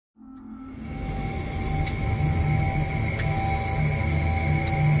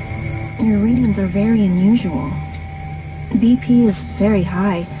Your readings are very unusual. BP is very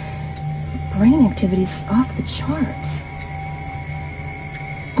high. Brain activity's off the charts.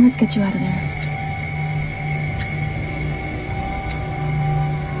 Let's get you out of there.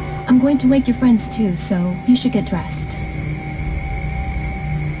 I'm going to wake your friends too, so you should get dressed.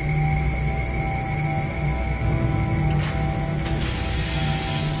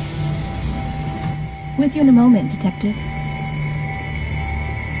 With you in a moment, Detective.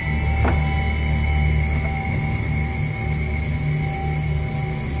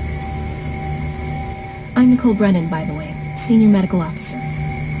 I'm Nicole Brennan, by the way, Senior Medical Officer.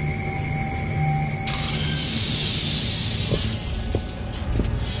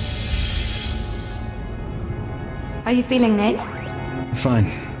 How are you feeling, Nate?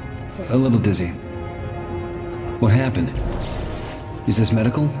 Fine. A little dizzy. What happened? Is this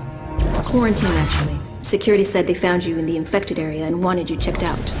medical? Quarantine, actually. Security said they found you in the infected area and wanted you checked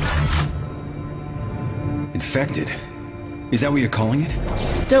out. Infected? Is that what you're calling it?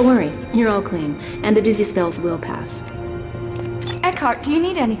 Don't worry, you're all clean, and the dizzy spells will pass. Eckhart, do you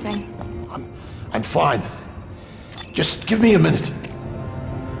need anything? I'm fine. Just give me a minute.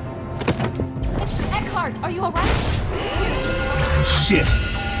 Mr. Eckhart, are you alright? Shit!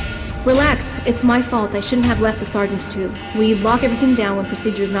 Relax, it's my fault. I shouldn't have left the sergeant's tube. We lock everything down when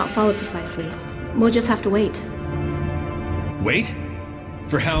procedure is not followed precisely. We'll just have to wait. Wait?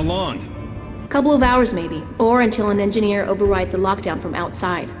 For how long? Couple of hours maybe, or until an engineer overrides the lockdown from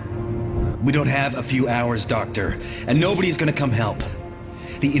outside. We don't have a few hours, Doctor, and nobody's gonna come help.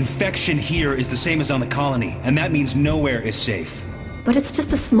 The infection here is the same as on the colony, and that means nowhere is safe. But it's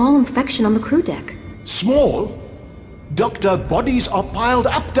just a small infection on the crew deck. Small? Doctor, bodies are piled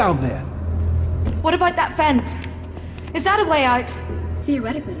up down there. What about that vent? Is that a way out?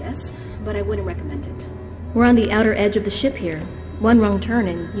 Theoretically, yes, but I wouldn't recommend it. We're on the outer edge of the ship here. One wrong turn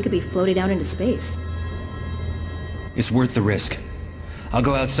and you could be floated out into space. It's worth the risk. I'll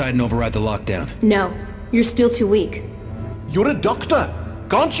go outside and override the lockdown. No, you're still too weak. You're a doctor.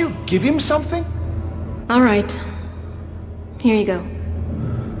 Can't you give him something? All right. Here you go.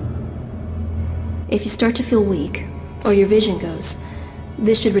 If you start to feel weak, or your vision goes,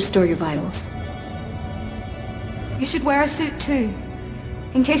 this should restore your vitals. You should wear a suit too,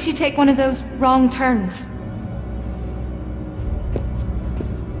 in case you take one of those wrong turns.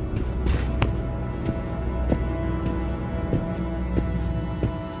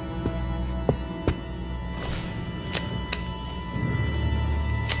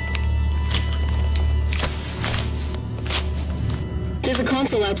 There's a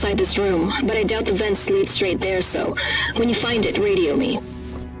console outside this room, but I doubt the vents lead straight there, so when you find it, radio me.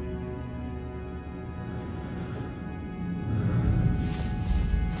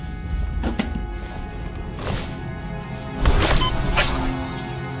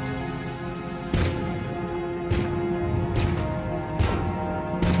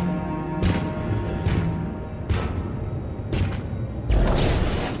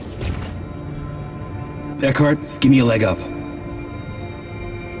 Eckhart, give me a leg up.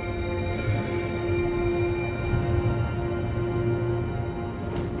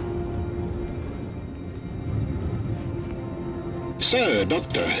 So,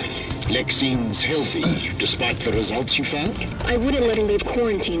 Doctor, Lex seems healthy, despite the results you found? I wouldn't let her leave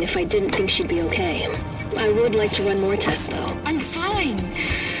quarantine if I didn't think she'd be okay. I would like to run more tests, though. I'm fine.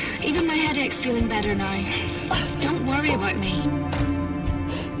 Even my headache's feeling better now. Don't worry about me.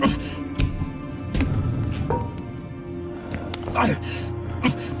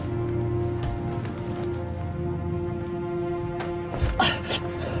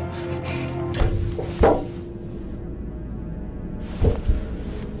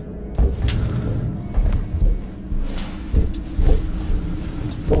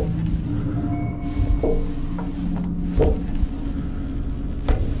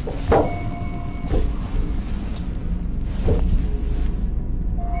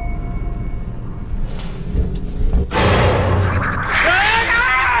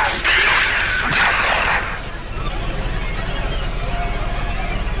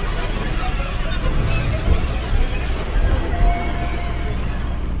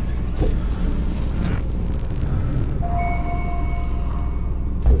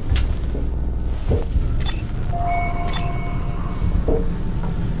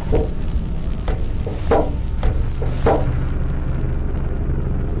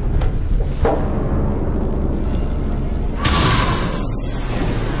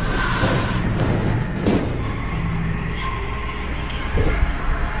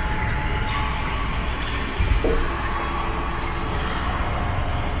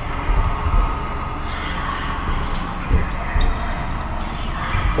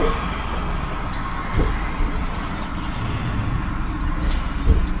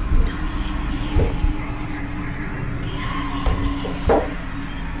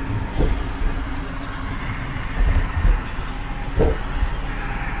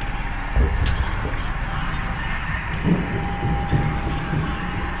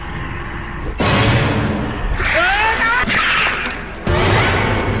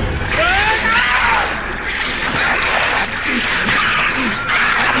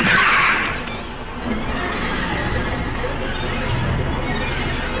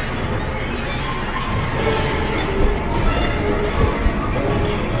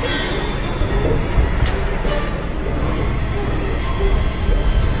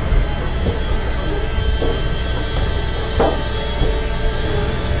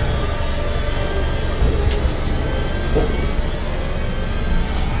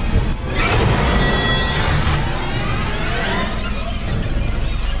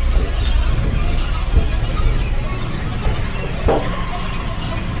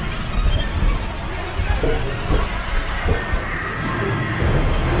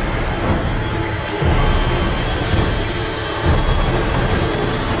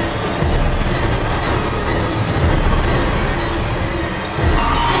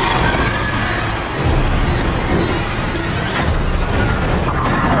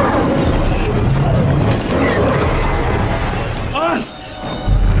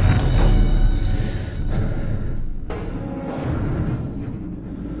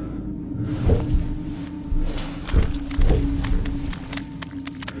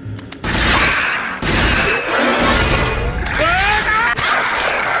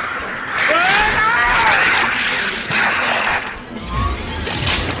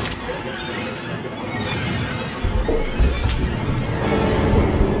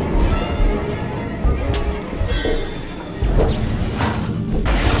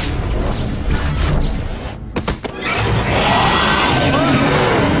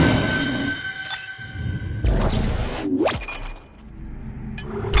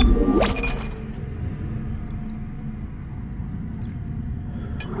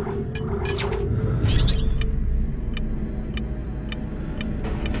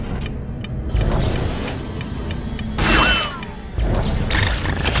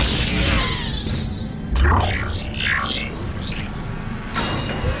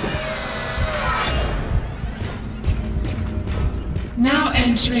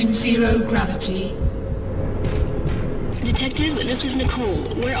 entering zero gravity. Detective, this is Nicole.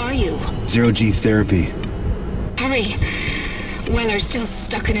 Where are you? Zero-G therapy. Hurry. Weller's still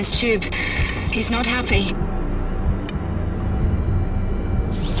stuck in his tube. He's not happy.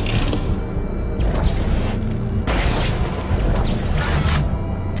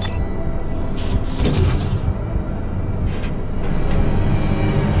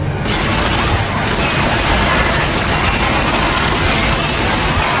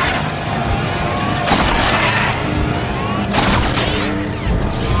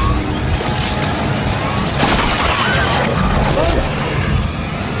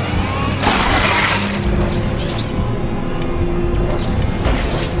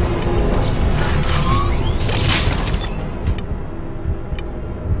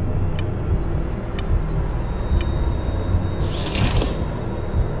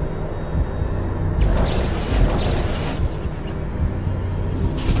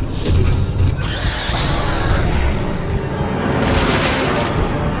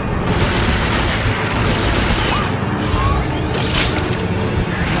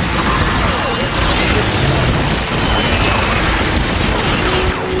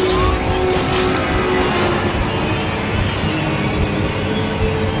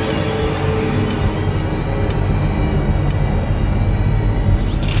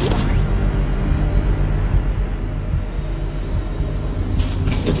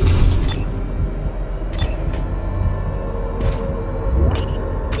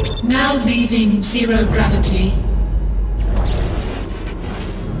 Now leaving zero gravity.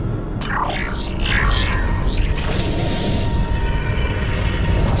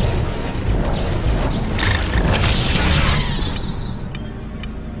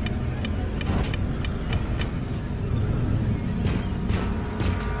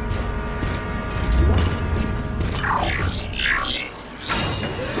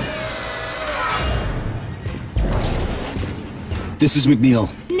 This is McNeil.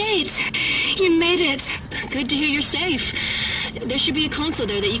 Nate! You made it! Good to hear you're safe. There should be a console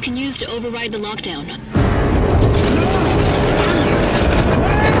there that you can use to override the lockdown.